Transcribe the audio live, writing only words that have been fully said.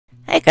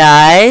Hey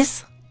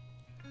guys,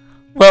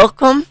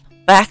 welcome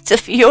back to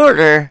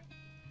Fjordur.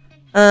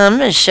 I'm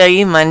going to show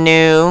you my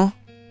new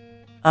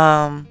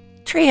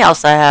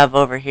treehouse I have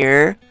over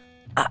here.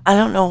 I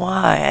don't know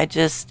why, I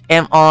just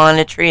am on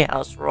a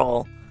treehouse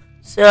roll.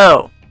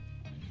 So,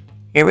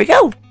 here we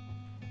go.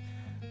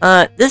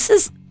 This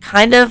is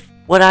kind of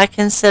what I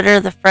consider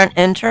the front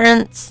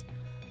entrance.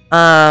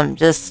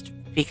 Just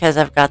because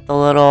I've got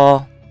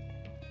the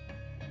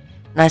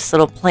nice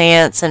little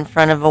plants in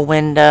front of a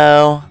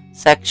window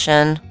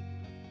section,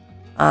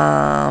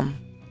 and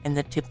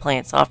the two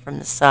plants off from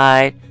the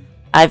side.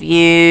 I've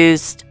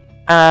used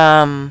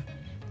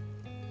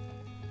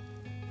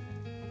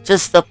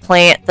just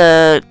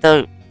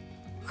the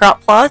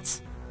crop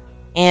plots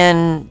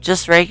and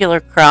just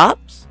regular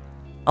crops,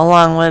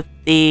 along with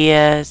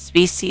the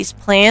species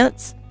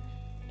plants,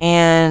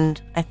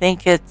 and I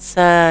think it's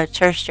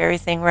churched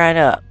everything right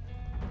up.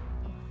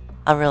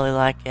 I really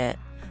like it.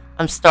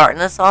 I'm starting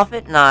this off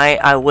at night.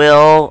 I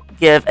will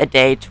give a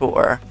day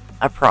tour,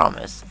 I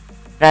promise.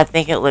 But I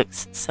think it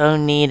looks so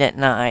neat at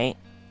night.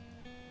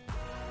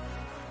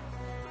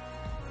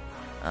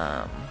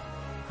 I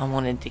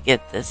wanted to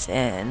get this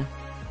in.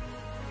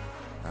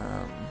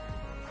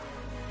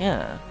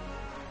 Yeah.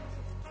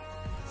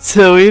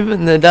 So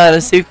even the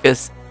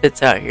Dinosuchus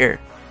fits out here.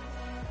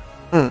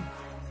 And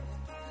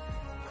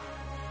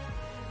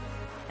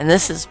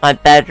this is my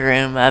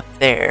bedroom up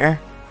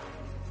there.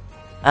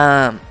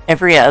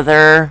 Every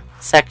other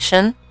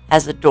section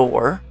has a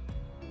door,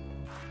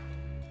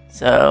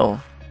 so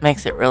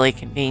makes it really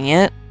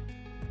convenient.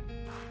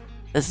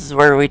 This is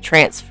where we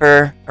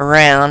transfer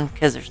around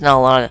because there's not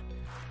a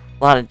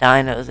lot of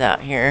dinos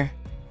out here.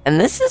 And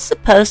this is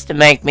supposed to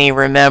make me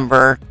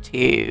remember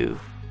to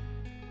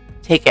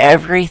take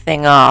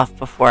everything off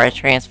before I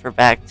transfer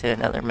back to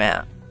another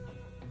map.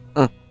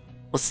 We'll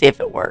see if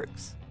it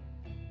works.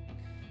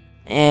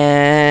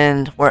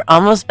 And we're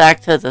almost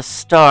back to the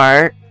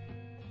start.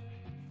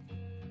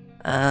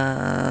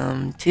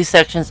 2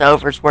 sections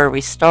over is where we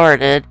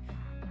started,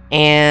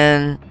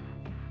 and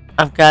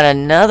I've got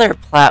another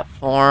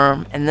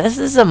platform, and this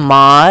is a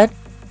mod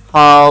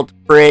called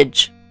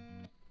Bridge,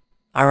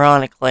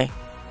 ironically,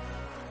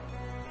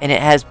 and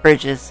it has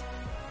bridges.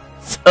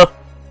 So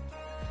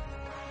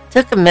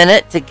took a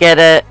minute to get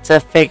it to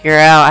figure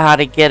out how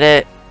to get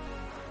it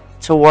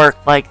to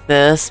work like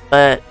this,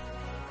 but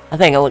I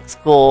think it looks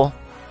cool.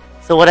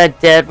 So what I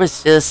did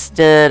was just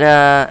did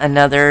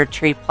another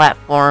tree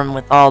platform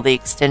with all the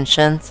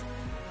extensions.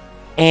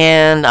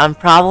 And I'm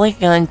probably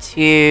going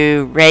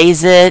to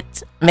raise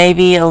it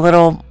maybe a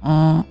little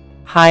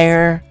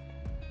higher.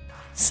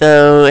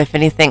 So if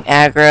anything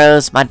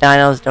aggroes, my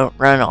dinos don't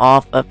run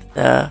off of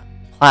the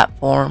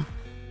platform.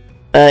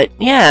 But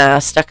yeah, I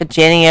stuck a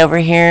Jenny over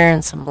here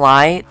and some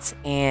lights.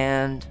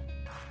 And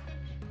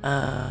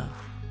I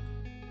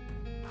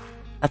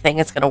think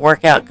it's going to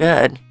work out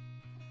good.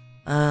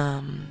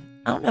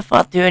 I don't know if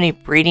I'll do any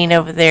breeding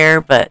over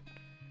there, but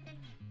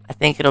I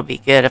think it'll be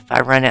good if I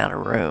run out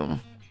of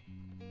room.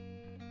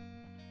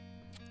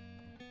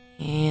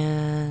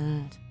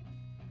 And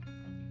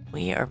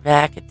we are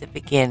back at the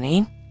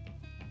beginning.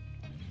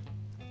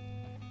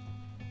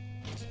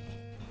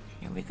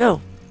 Here we go.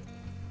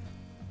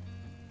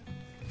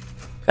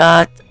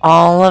 Got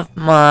all of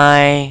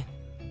my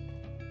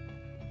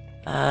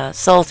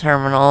soul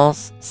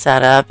terminals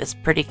set up. It's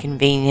pretty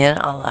convenient.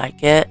 I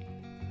like it.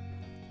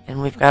 And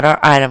we've got our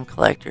item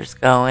collectors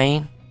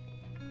going.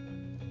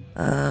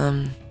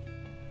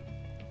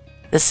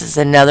 This is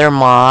another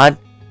mod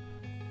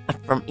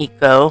from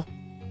Eco,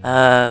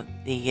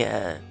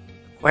 the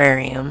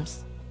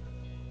aquariums.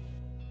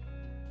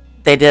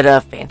 They did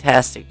a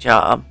fantastic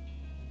job.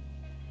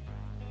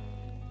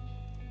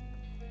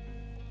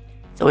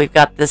 So we've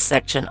got this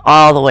section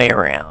all the way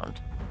around.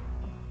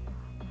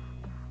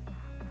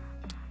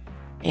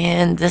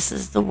 And this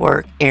is the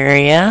work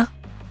area.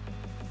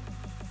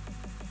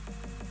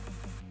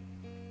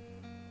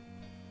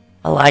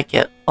 I like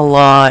it a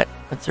lot.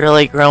 It's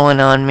really growing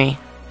on me.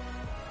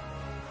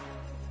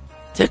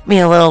 Took me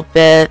a little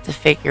bit to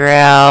figure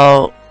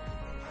out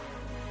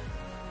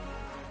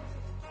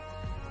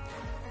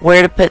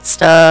where to put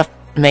stuff,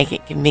 make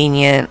it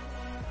convenient.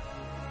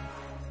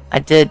 I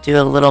did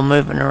do a little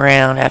moving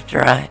around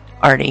after I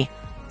already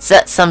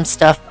set some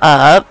stuff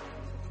up,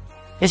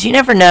 because you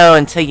never know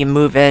until you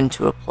move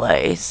into a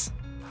place.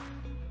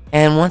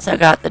 And once I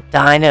got the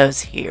dinos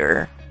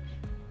here,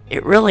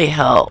 it really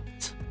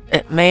helped.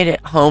 It made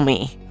it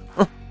homey.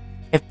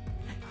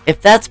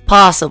 if that's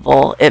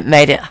possible, it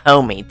made it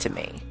homey to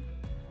me.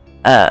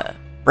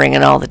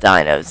 Bringing all the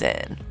dinos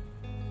in.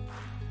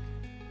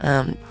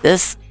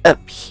 This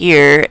up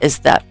here is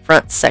that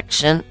front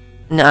section.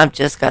 Now I've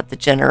just got the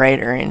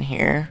generator in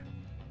here.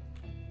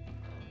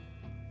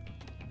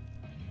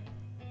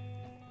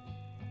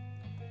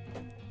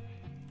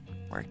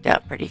 Worked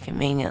out pretty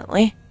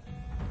conveniently.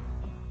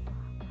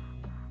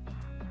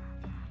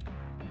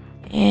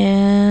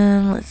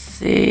 And let's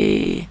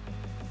see.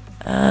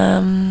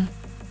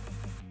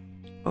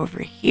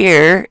 Over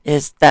here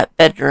is that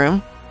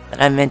bedroom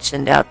that I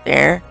mentioned out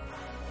there.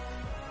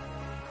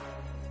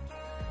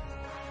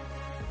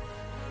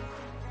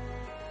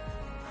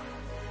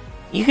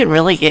 you can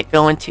really get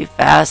going too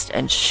fast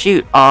and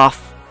shoot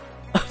off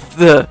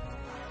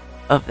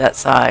of that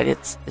side.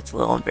 It's a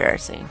little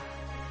embarrassing.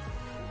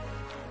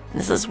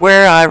 This is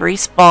where I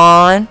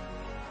respawn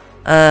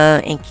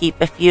and keep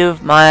a few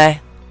of my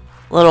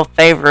little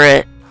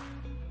favorite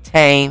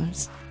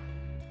tames.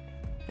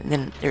 And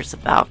then there's a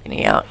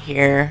balcony out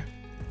here.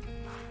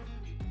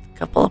 A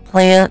couple of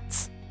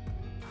plants.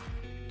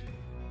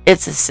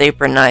 It's a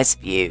super nice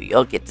view.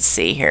 You'll get to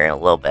see here in a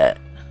little bit.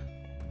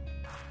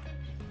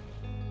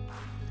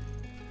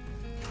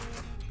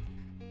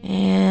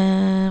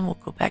 And we'll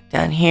go back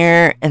down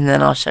here, and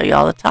then I'll show you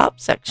all the top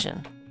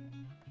section.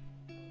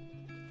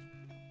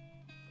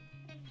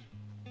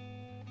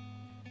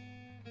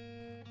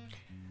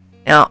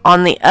 Now,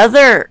 on the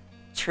other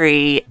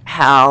tree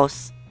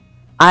house,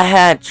 I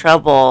had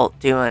trouble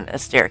doing a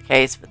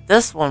staircase, but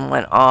this one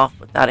went off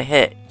without a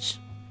hitch.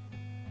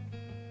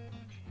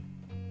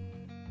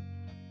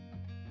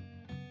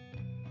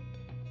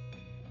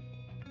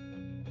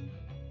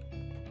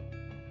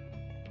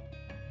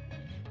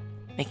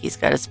 Mickey's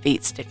got his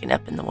feet sticking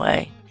up in the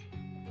way.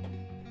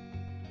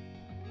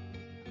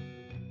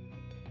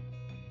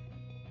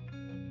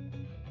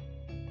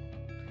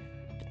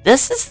 But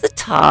this is the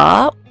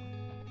top.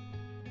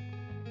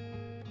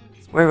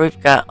 It's where we've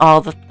got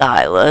all the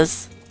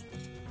Thylas.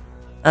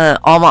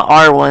 All my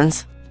R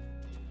ones.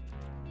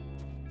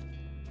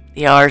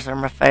 The R's are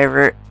my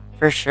favorite,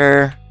 for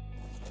sure.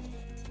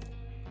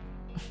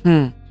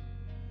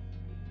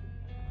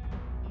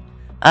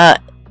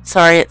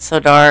 Sorry it's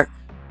so dark.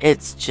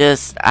 It's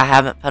just, I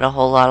haven't put a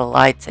whole lot of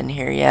lights in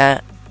here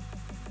yet.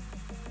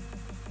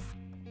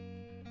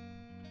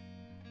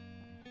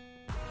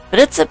 But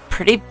it's a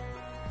pretty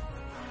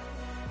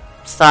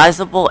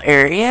sizable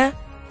area.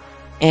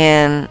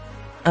 And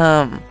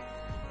I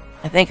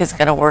think it's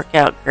going to work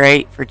out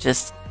great for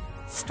just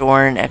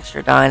storing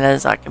extra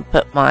dinos. I can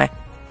put my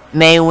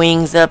May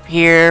wings up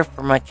here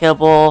for my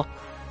kibble.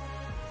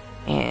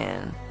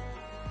 And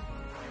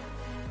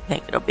I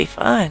think it'll be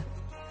fun.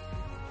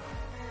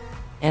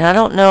 And I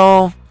don't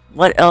know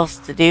what else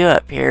to do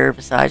up here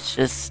besides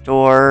just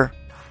store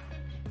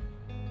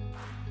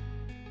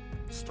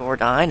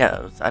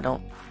dinos.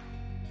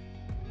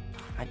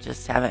 I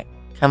just haven't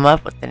come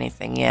up with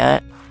anything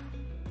yet.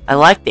 I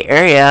like the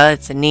area.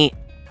 It's a neat,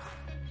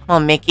 come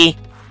on Mickey.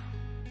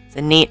 It's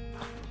a neat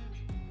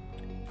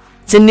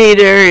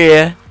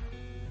area.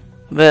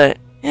 But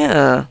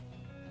yeah.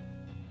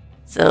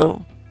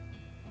 So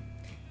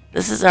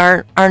this is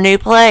our new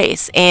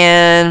place.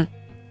 And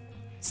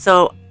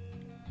so,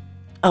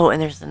 oh,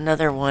 and there's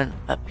another one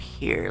up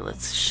here.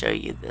 Let's show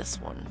you this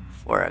one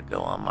before I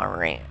go on my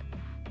rant.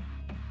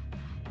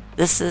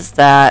 This is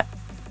that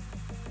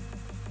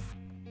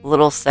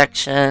little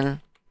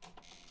section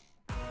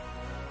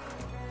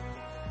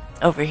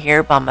over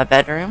here by my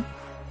bedroom.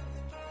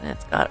 And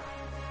it's got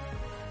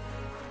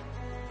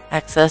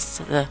access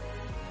to the,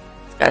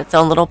 it's got its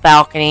own little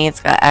balcony.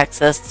 It's got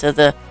access to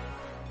the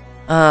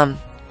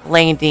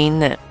landing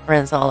that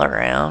runs all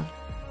around.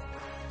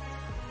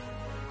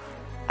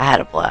 I had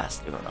a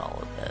blast doing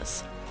all of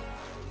this.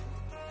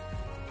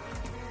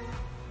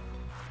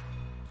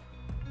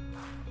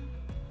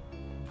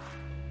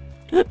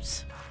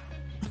 Oops.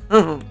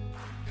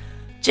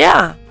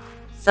 Yeah.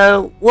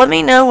 So let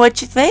me know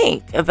what you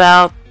think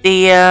about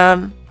the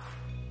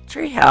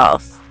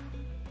treehouse.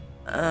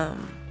 I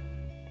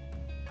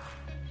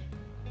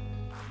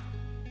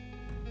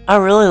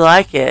really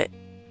like it.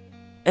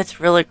 It's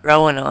really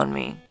growing on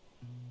me.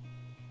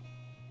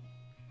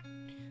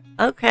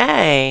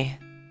 Okay.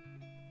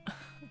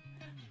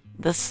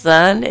 The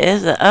sun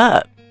is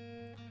up.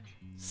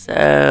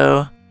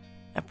 So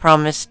I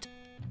promised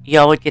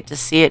y'all would get to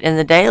see it in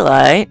the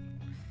daylight.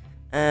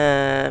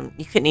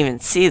 You couldn't even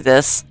see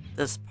this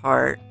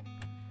part.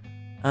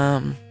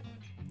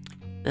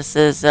 This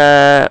is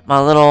my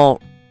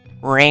little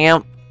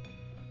ramp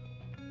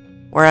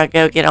where I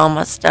go get all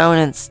my stone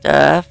and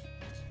stuff.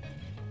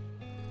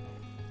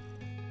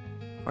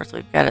 Of course,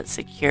 we've got it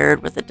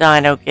secured with a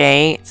dino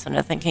gate, so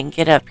nothing can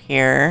get up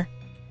here.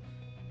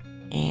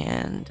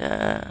 And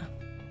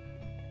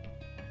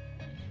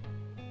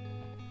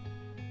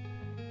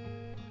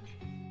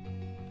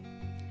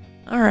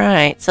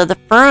alright, so the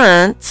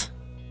front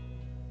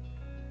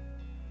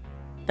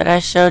that I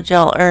showed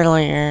y'all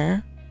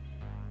earlier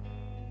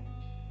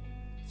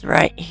is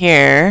right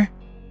here.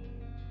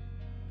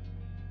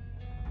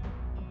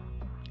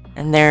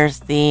 And there's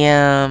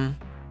the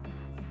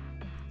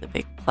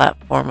big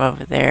platform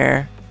over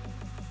there.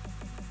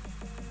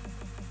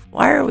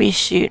 Why are we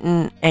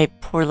shooting a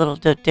poor little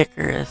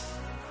Doedicurus?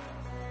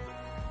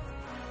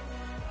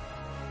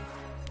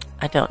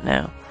 I don't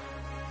know.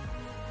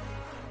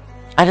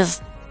 I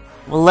just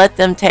will let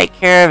them take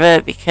care of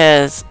it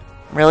because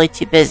I'm really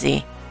too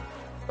busy.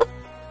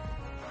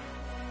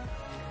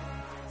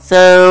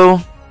 So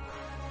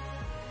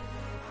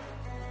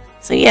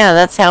yeah,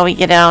 that's how we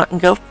get out and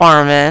go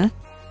farming.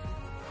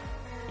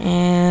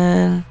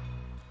 And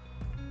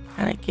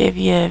kind of give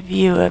you a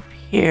view up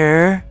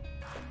here.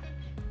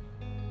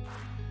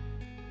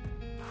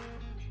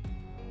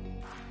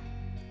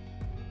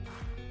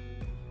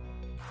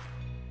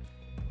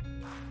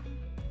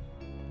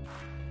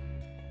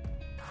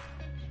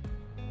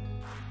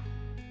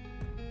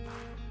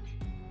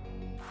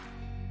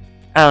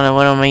 I don't know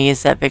what I'm going to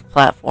use that big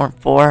platform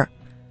for.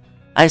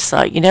 I just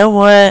thought, you know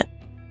what?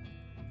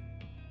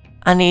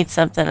 I need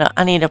something.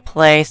 I need a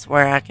place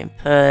where I can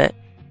put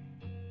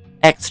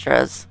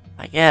extras,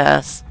 I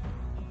guess.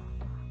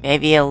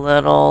 Maybe a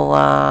little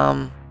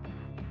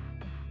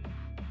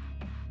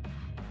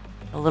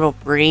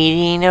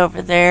breeding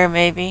over there,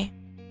 maybe.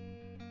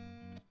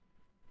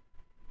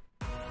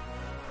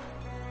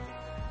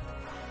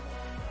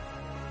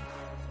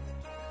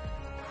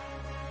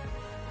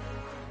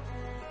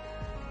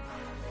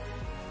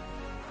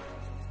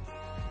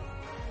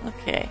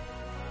 Okay.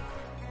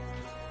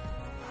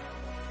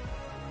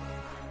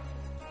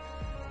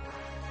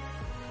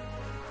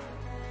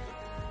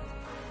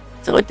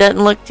 So it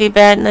doesn't look too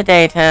bad in the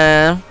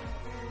daytime.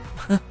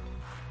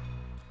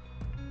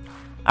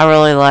 I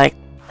really like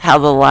how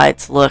the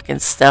lights look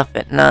and stuff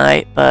at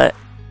night, but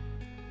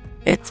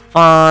it's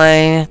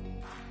fine.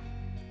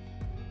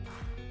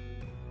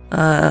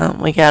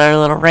 We got our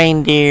little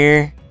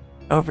reindeer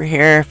over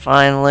here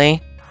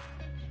finally.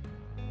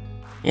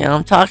 You know,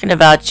 I'm talking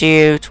about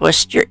you.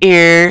 Twist your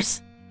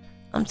ears.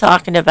 I'm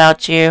talking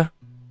about you.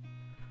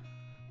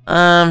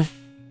 You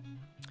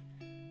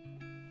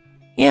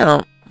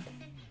know,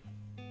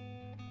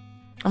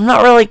 I'm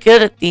not really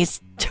good at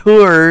these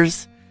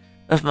tours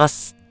of my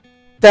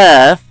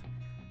stuff.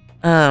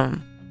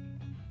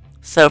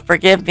 So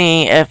forgive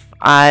me if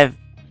I'm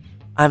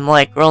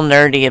like real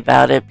nerdy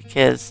about it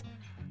because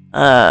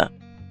I'm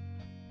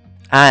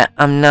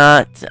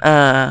not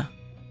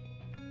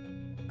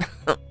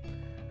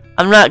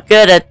I'm not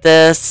good at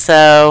this,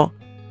 so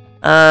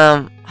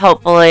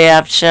hopefully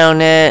I've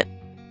shown it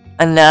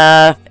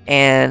enough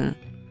and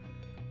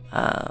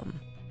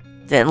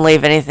didn't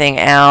leave anything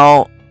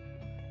out.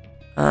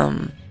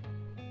 And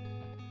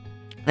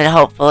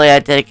hopefully I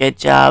did a good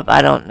job.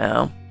 I don't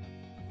know.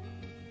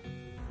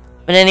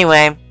 But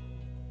anyway,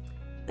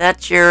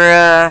 that's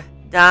your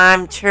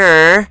dime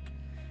tour.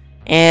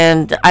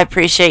 And I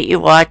appreciate you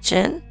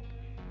watching.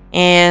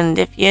 And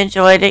if you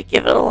enjoyed it,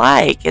 give it a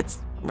like. It's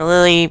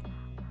really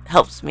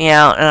helps me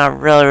out and I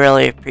really,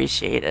 really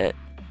appreciate it.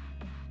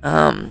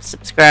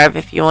 Subscribe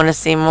if you want to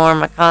see more of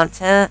my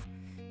content.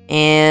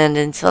 And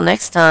until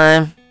next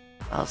time,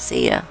 I'll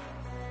see ya.